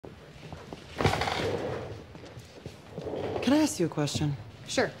Can I ask you a question?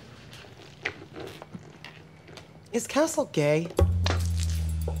 Sure. Is Castle gay?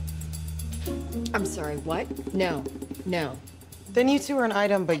 I'm sorry, what? No. No. Then you two are an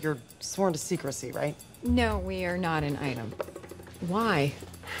item, but you're sworn to secrecy, right? No, we are not an item. Why?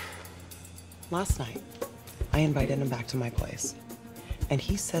 Last night, I invited him back to my place. And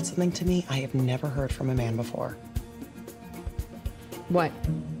he said something to me I have never heard from a man before. What?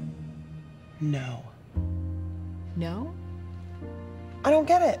 No. No? I don't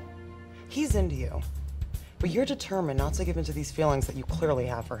get it. He's into you. But you're determined not to give in to these feelings that you clearly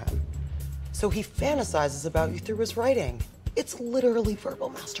have for him. So he fantasizes about you through his writing. It's literally verbal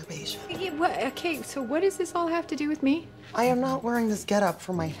masturbation. Yeah, what? Okay, so what does this all have to do with me? I am not wearing this getup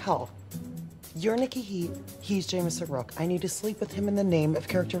for my health. You're Nikki Heat, he's Jameson Rook. I need to sleep with him in the name of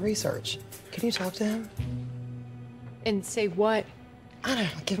character research. Can you talk to him? And say what? I don't know,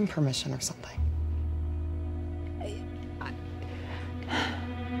 give him permission or something.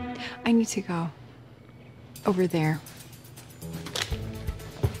 I need to go. Over there.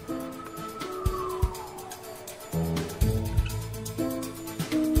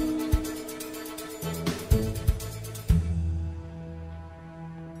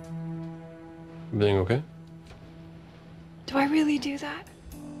 Everything okay? Do I really do that?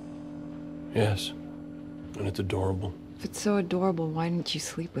 Yes. And it's adorable. If it's so adorable, why didn't you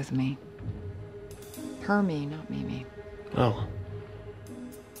sleep with me? Hermie, not Mimi. Oh.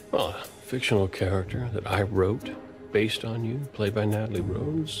 Well, a fictional character that I wrote, based on you, played by Natalie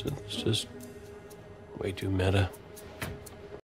Rhodes. It's just way too meta.